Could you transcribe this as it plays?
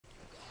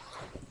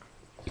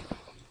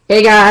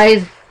Hey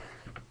guys,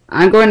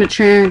 I'm going to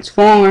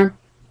transform.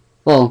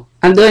 Well,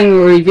 I'm doing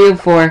a review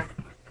for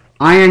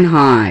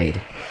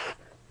Ironhide.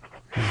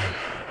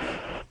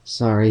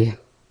 Sorry.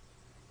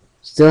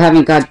 Still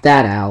haven't got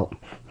that out.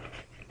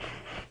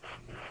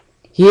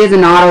 He is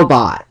an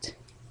Autobot.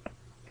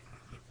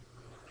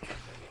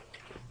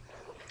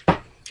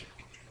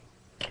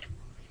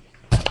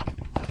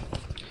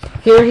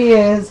 Here he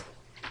is.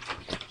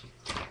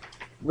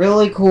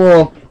 Really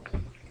cool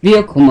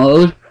vehicle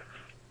mode.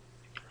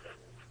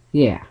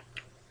 Yeah.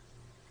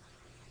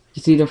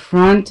 You see the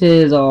front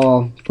is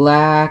all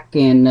black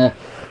and the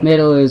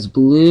middle is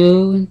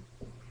blue.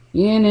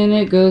 And then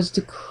it goes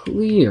to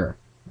clear.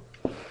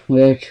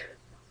 Which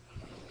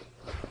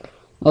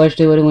I wish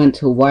they would have went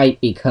to white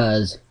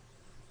because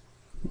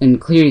in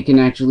clear you can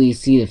actually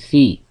see the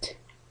feet.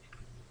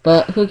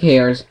 But who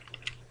cares?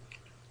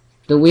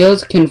 The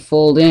wheels can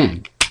fold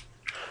in.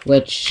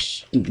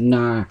 Which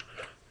they're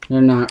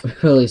not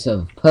really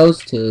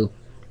supposed to.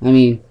 I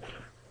mean,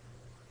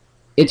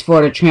 it's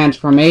for the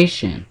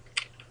transformation.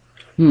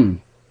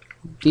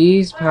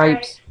 These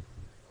pipes.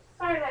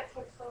 Sorry that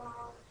took so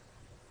long.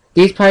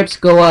 These pipes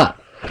go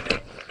up.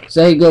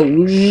 So you go.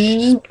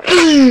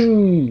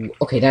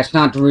 Okay, that's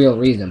not the real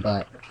reason,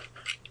 but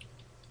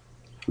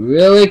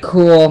really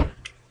cool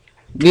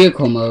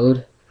vehicle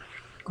mode.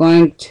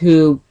 Going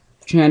to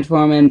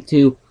transform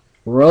into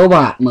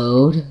robot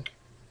mode.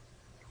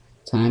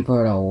 Time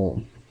for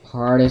the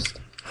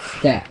hardest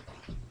step.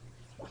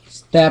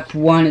 Step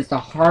 1 is the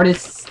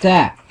hardest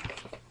step.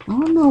 I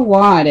don't know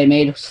why they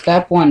made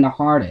step 1 the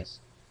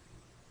hardest.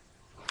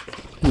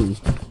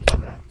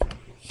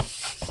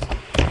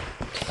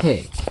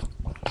 Okay.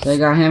 So I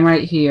got him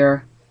right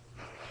here.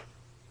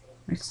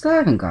 I still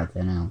haven't got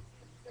that out.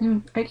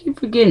 I keep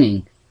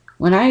forgetting.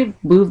 When I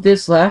move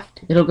this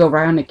left, it'll go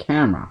right on the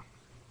camera.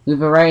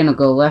 Move it right and it'll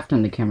go left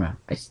on the camera.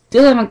 I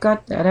still haven't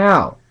got that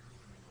out.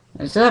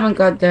 I still haven't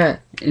got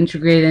that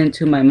integrated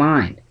into my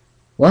mind.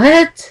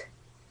 What?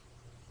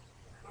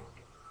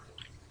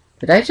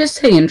 Did I just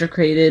say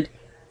integrated?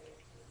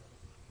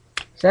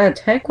 Is that a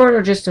tech word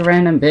or just a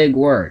random big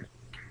word?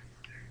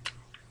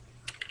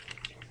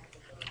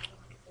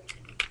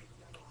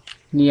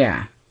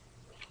 Yeah.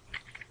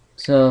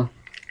 So,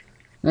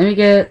 let me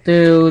get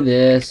through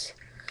this.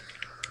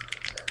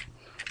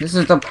 This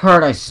is the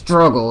part I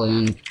struggle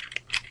in.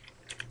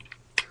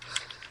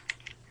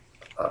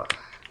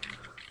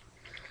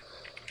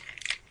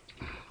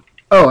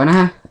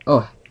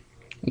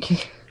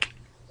 Okay.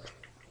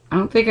 I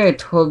don't think I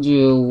told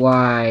you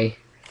why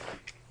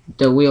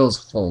the wheels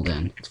fold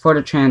in. It's for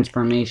the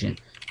transformation.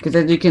 Because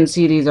as you can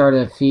see, these are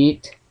the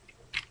feet.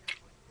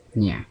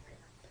 Yeah.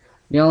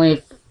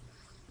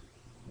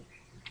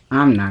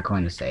 I'm not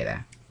going to say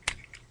that.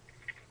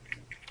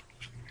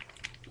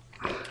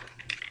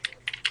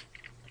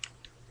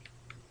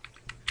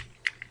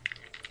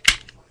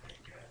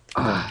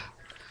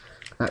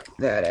 Cut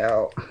that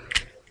out.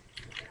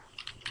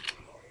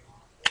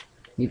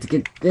 Need to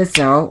get this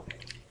out.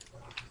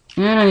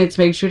 And I need to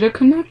make sure they're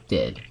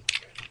connected.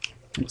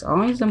 It's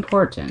always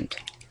important.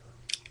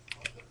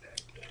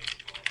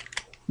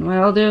 What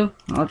I'll do,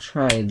 I'll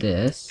try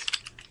this.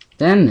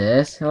 Then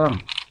this. Oh.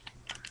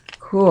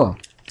 Cool.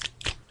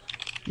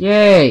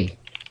 Yay!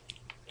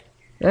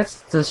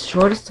 That's the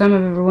shortest time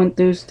I've ever went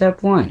through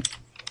step 1.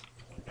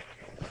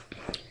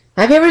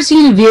 Have you ever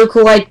seen a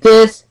vehicle like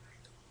this?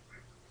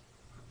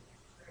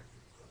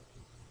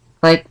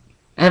 Like,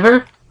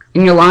 ever?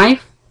 In your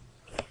life?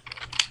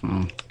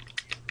 Oh.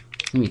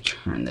 Let me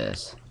turn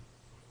this.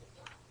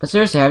 But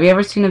seriously, have you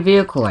ever seen a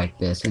vehicle like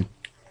this in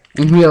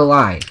real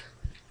life?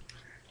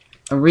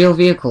 A real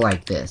vehicle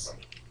like this.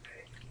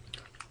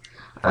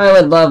 I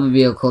would love a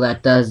vehicle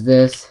that does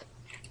this.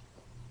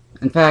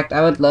 In fact,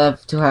 I would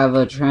love to have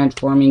a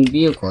transforming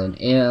vehicle, an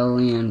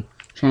alien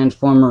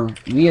transformer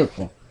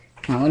vehicle.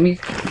 Now let me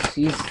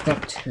see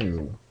step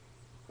 2.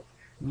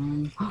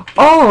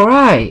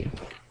 Alright!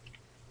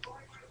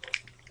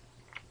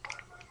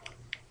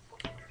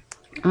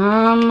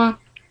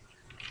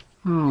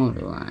 How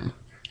do I?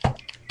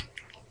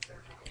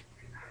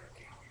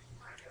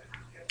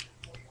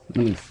 Let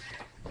me.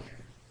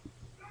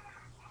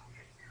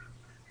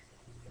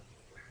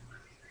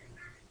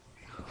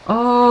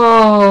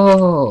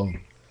 Oh!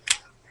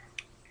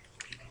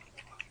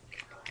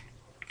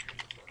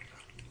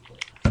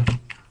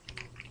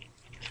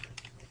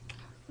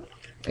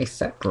 They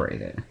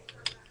separated.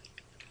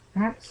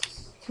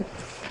 That's step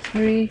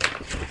 3.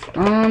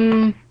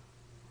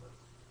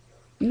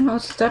 No,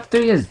 step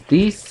 3 is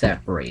these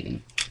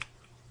separating.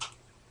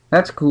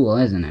 That's cool,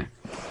 isn't it?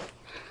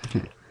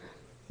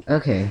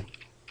 Okay.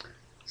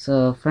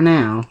 So, for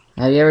now,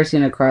 have you ever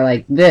seen a car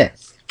like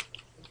this?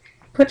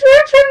 Put your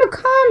answer in the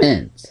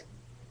comments.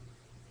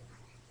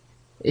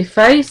 If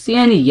I see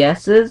any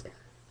yeses,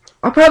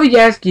 I'll probably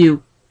ask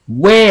you,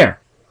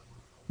 where?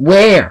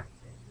 Where?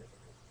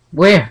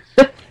 Where?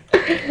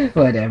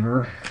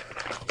 Whatever.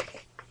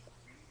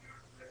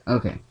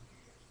 Okay.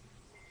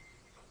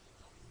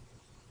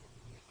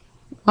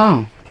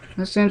 Oh,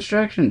 that's the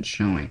instructions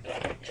showing.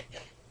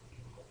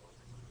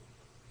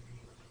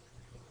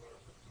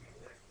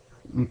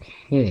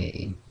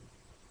 Okay.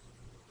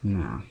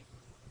 Now,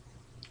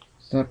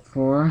 step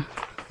 4.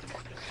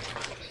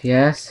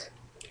 Yes,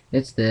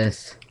 it's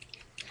this.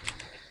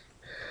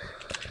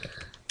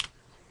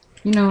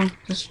 You know,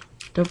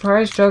 the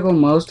part I struggle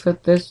most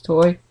with this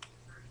toy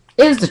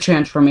is the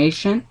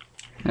transformation.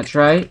 That's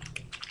right.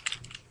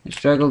 I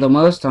struggle the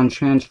most on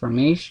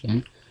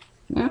transformation.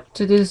 Now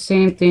to do the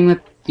same thing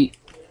with the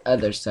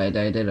other side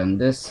I did on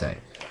this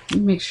side. Let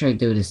me make sure I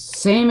do it the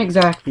same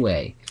exact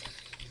way.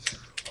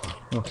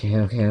 Okay.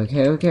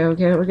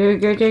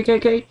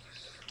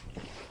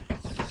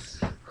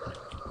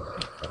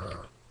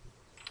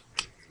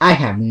 I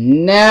have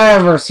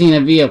never seen a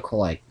vehicle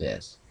like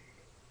this.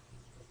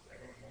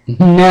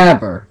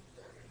 Never.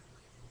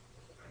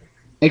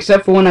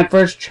 Except for when I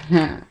first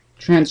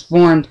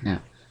transformed him,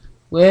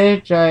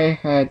 which I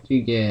had to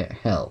get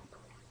help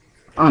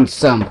on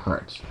some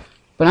parts.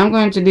 But I'm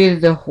going to do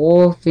the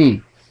whole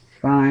thing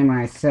by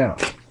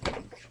myself.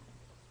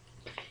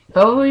 If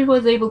I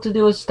was able to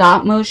do a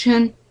stop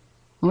motion,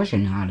 I wish I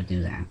knew how to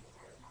do that.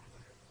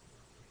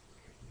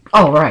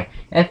 Oh, right.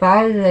 If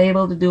I was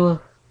able to do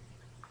a...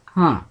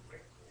 Huh.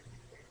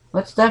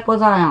 What step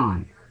was I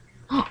on?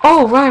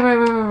 Oh,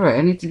 right.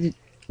 I need to do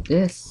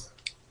this.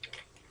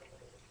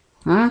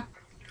 Huh?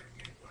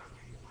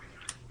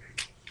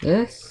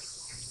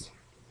 This?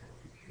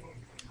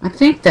 I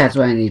think that's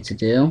what I need to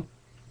do.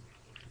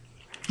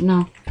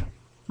 No.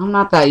 I'm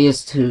not that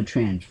used to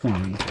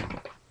transforming.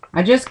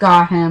 I just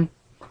got him.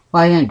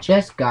 Well, I didn't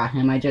just got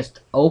him. I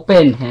just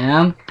opened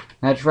him.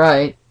 That's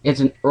right. It's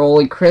an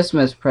early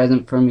Christmas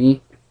present for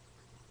me.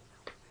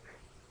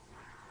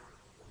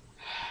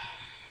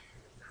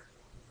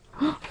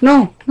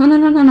 No.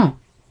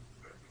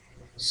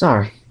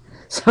 Sorry.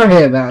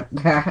 Sorry about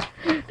that.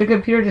 The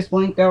computer just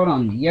blinked out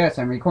on me. Yes,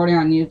 I'm recording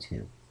on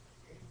YouTube.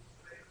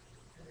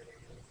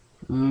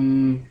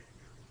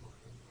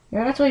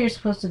 Yeah, that's what you're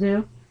supposed to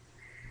do.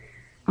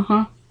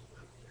 Uh-huh.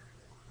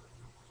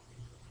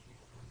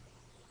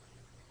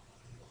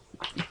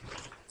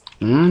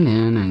 And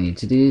then I need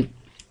to do...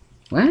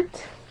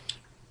 What?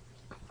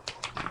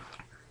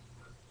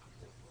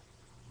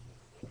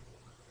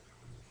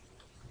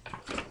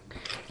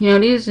 You know,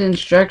 these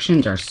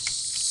instructions are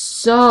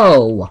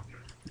so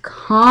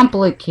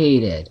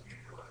complicated.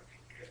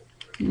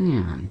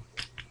 Man.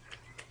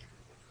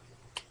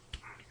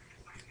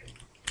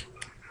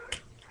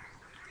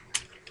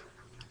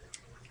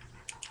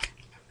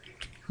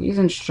 These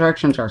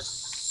instructions are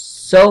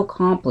so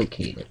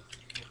complicated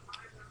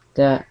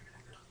that...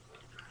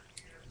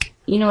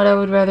 You know what I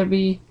would rather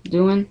be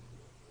doing?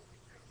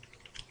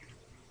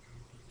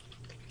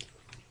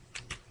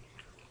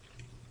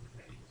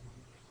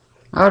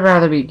 I would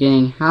rather be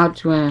getting how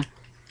to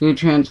do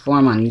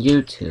transform on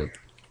YouTube.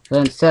 But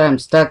instead I'm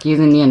stuck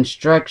using the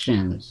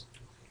instructions.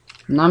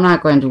 And I'm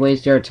not going to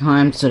waste your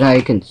time so that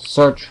I can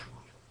search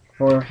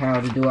for how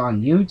to do it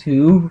on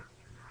YouTube.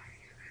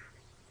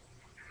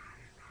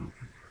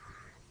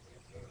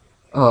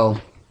 Oh.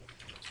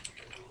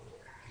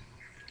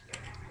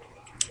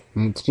 I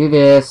need to do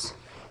this.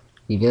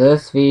 Give you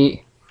this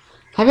feet.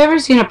 Have you ever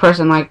seen a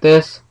person like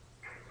this?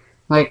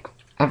 Like,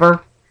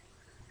 ever?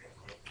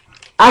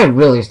 I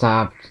really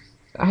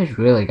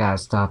gotta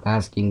stop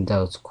asking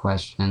those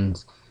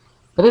questions.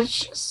 But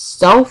it's just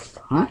so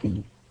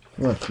funny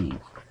looking.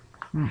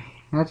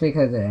 That's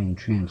because I am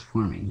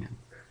transforming him.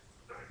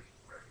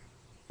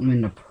 I'm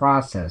in the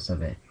process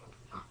of it.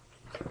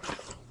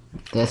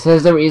 This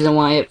is the reason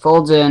why it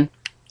folds in.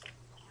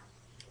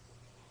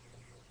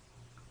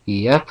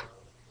 Yep.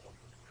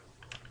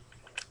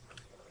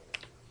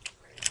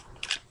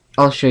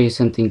 I'll show you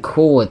something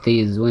cool with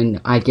these when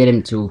I get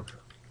into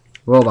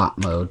robot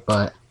mode,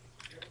 but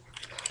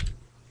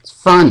it's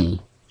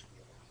funny.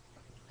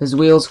 His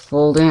wheels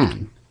fold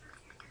in.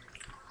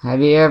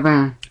 Have you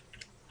ever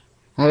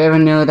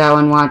knew that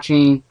when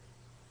watching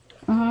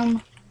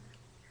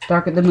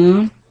Dark of the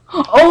Moon?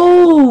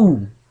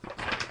 Oh!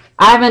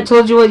 I haven't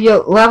told you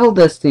what level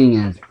this thing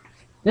is.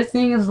 This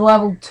thing is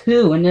level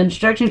 2, and the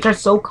instructions are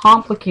so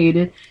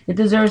complicated, it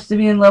deserves to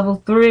be in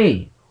level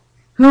 3.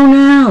 Who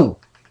knew?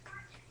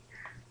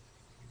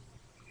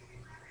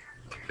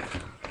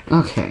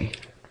 Okay.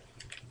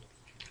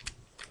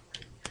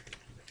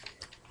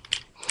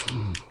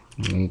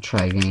 Let me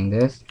try getting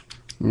this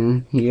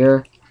in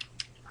here.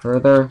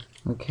 Further.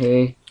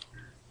 Okay.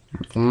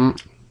 Like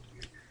that.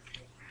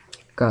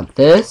 Got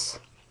this.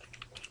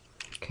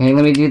 Okay,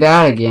 let me do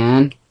that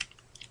again.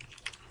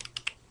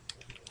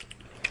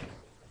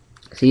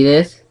 See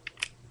this?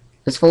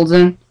 This folds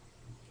in.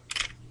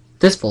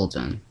 This folds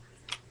in.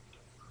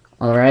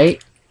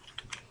 Alright.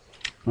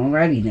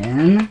 Alrighty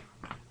then.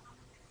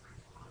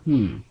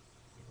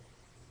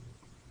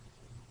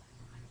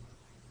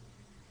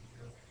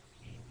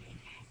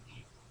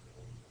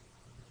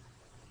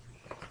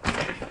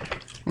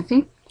 I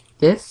think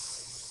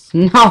this...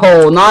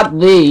 No, not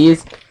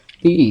these.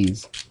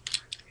 These.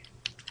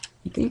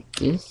 I think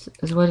this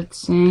is what it's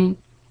saying.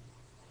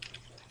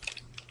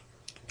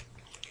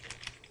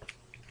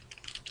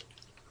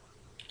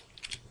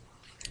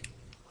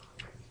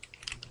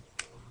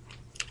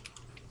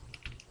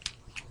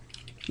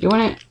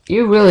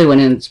 You really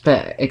wouldn't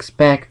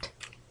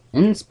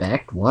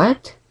inspect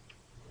what?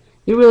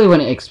 You really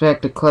wouldn't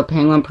expect a Club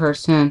Penguin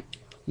person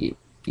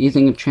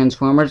using a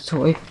Transformers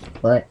toy,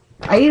 but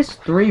I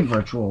used 3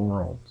 virtual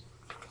worlds.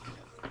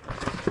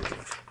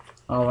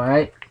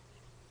 Alright.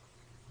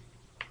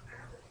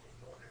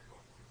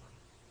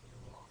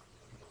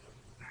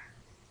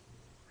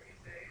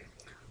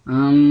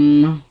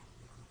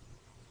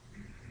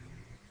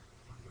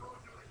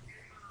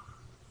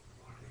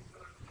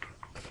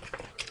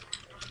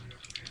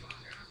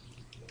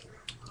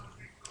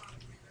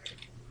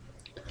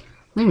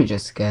 Let me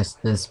just guess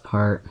this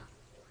part.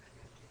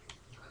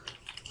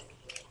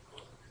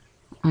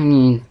 I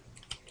mean,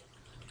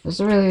 is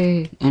there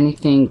really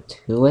anything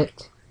to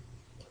it?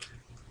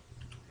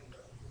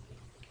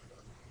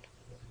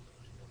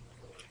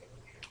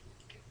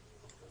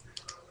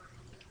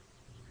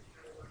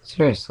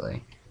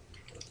 Seriously.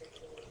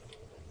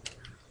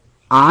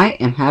 I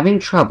am having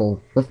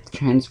trouble with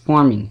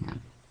transforming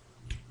him.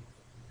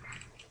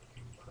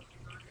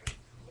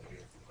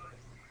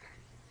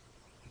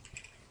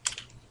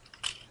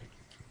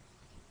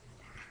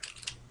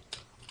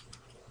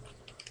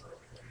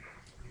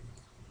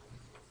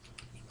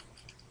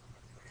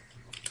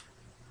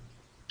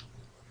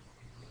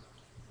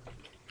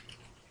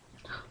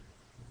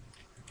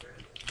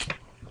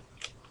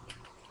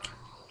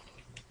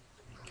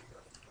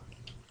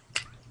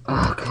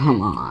 Oh,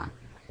 come on.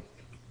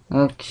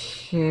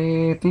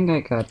 Okay, I think I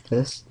got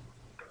this.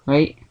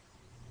 Right?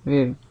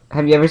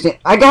 Have you ever seen...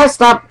 I gotta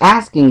stop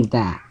asking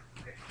that.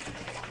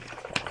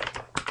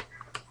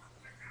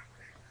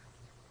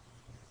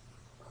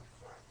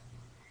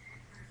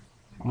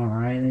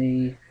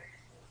 Alrighty.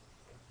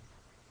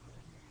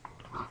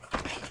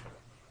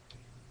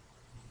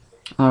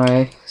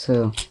 Alright,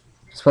 so...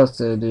 supposed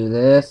to do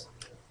this.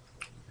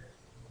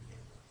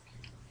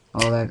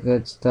 All that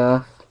good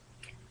stuff.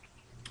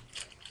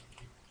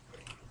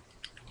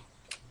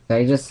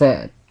 I just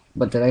said,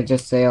 but did I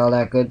just say all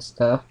that good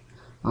stuff?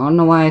 I don't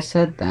know why I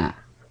said that.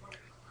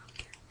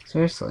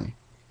 Seriously.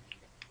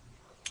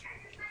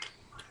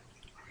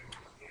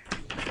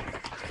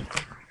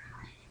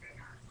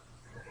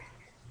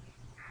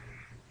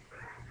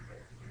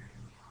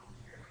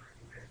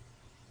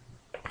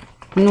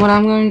 And what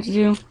I'm going to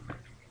do?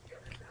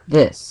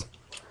 This.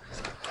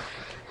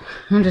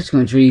 I'm just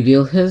going to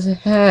reveal his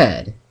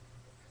head.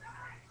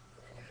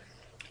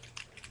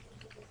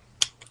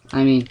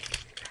 I mean...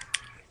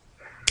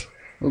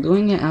 will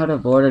doing it out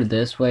of order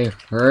this way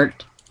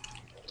hurt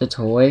the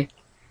toy?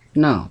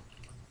 No.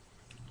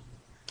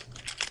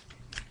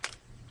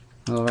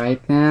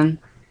 Alright then.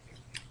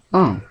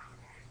 Oh.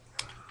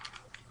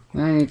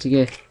 I need to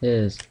get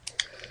his.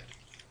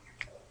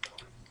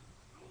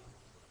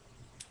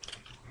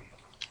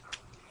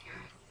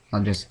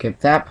 I'll just skip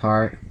that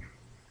part.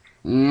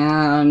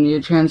 And you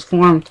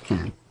transformed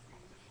him.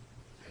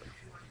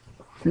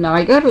 Now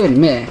I gotta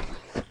admit,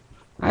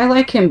 I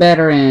like him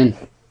better in...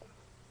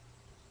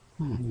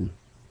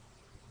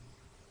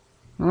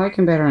 I like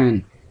him better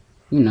in,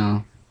 you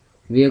know,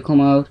 vehicle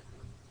mode.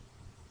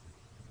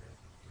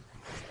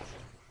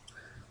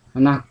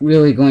 I'm not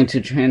really going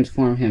to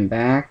transform him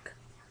back.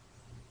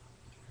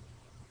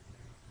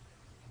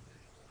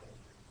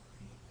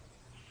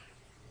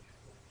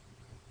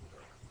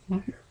 How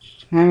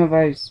much time have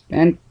I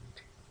spent?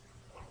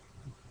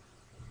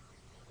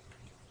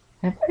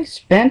 Have I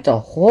spent a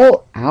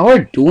whole hour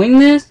doing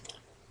this?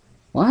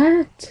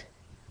 What?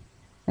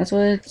 That's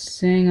what it's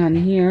saying on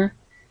here.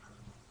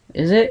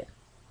 Is it?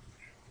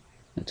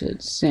 That's what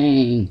it's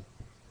saying.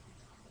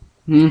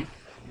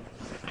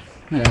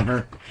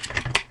 Whatever.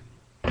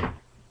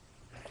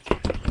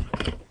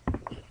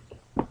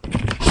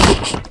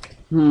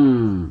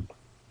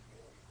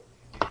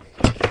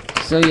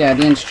 So yeah,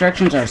 the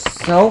instructions are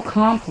so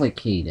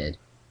complicated,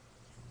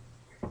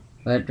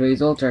 but the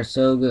results are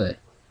so good.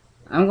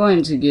 I'm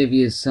going to give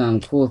you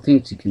some cool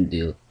things you can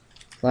do.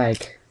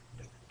 Like,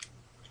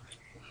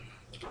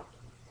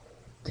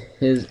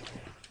 his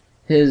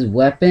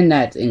weapon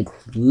that's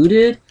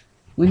included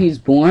when he's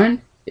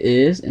born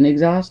is an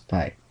exhaust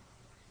pipe.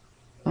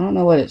 I don't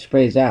know what it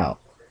sprays out.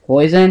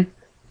 Poison?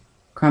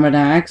 Carbon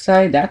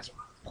dioxide? That's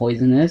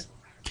poisonous.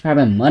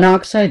 Carbon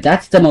monoxide?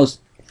 That's the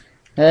most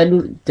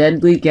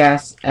deadly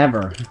gas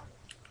ever.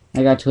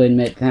 I got to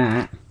admit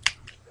that.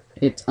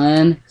 It's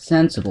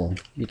unsensible.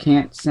 You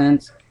can't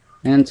sense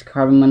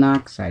carbon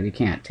monoxide. You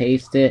can't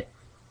taste it.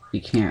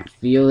 You can't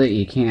feel it.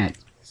 You can't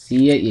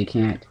see it. You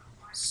can't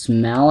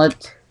smell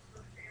it.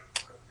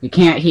 You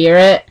can't hear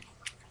it.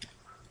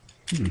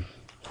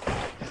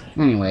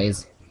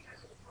 Anyways,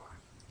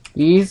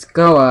 these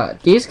go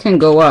up. These can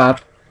go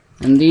up,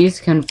 and these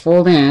can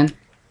fold in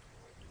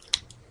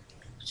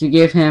to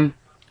give him.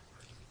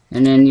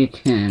 And then you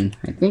can.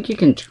 I think you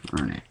can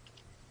turn it.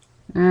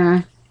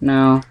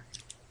 No.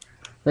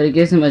 But it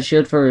gives him a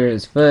shield for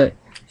his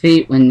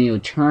feet when you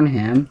turn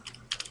him.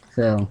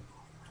 So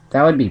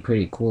that would be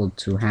pretty cool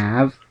to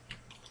have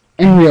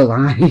in real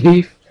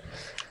life.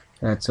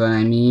 That's what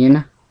I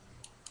mean.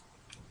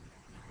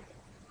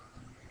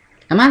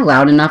 Am I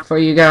loud enough for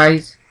you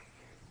guys?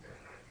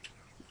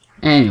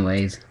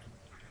 Anyways,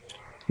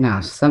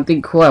 now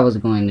something cool I was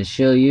going to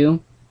show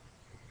you.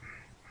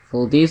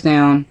 Fold these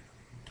down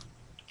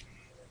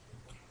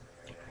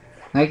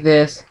like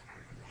this,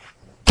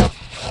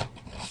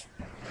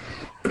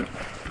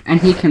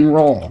 and he can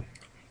roll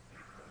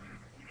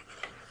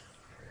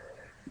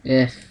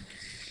if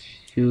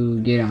you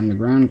get on the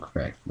ground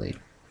correctly.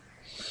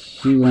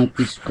 You won't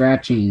be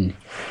scratching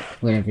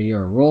whatever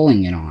you're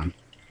rolling it on.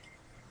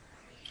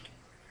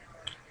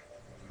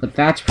 But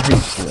that's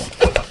pretty cool.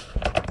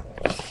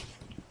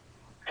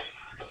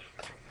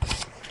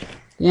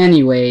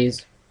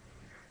 Anyways,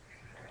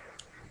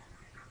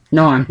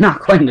 no, I'm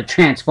not going to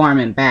transform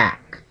him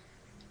back.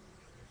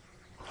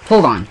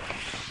 Hold on.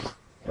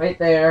 Right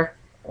there.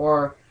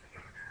 Or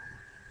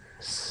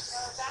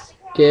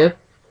skip.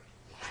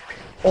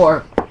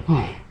 Or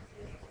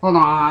hold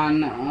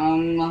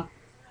on.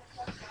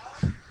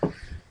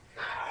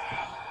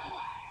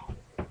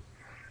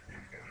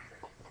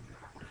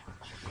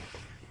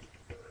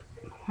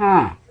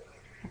 Huh.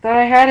 I thought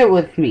I had it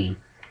with me.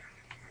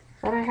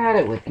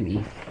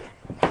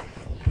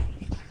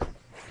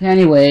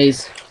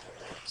 Anyways,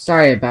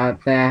 sorry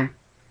about that.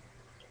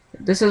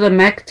 This is a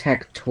Mech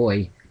Tech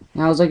toy.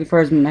 I was looking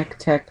for his Mech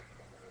Tech.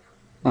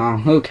 Oh,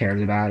 who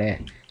cares about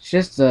it? It's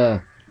just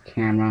a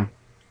camera.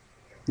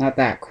 Not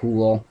that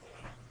cool.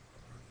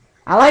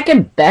 I like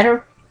him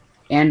better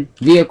in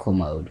vehicle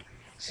mode.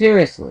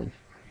 Seriously.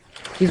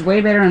 He's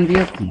way better in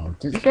vehicle mode.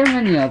 Does he have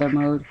any other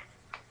mode?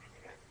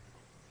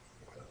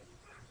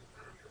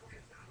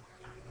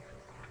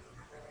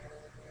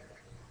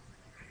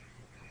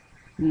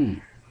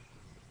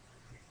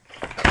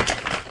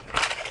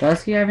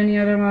 Does he have any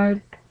other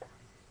mode?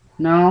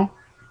 No?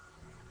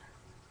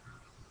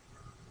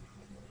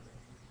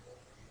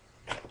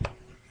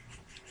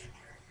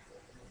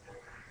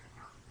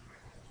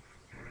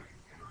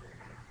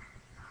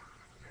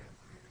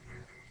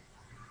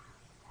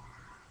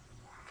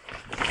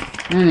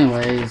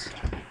 Anyways.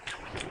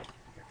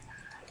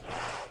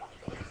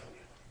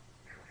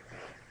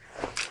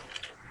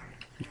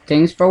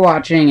 Thanks for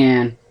watching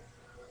and...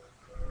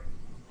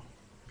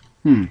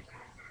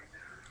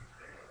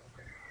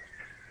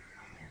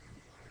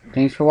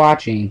 Thanks for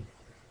watching.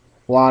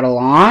 Waddle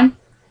on?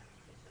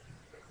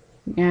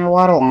 Yeah,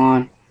 waddle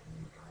on.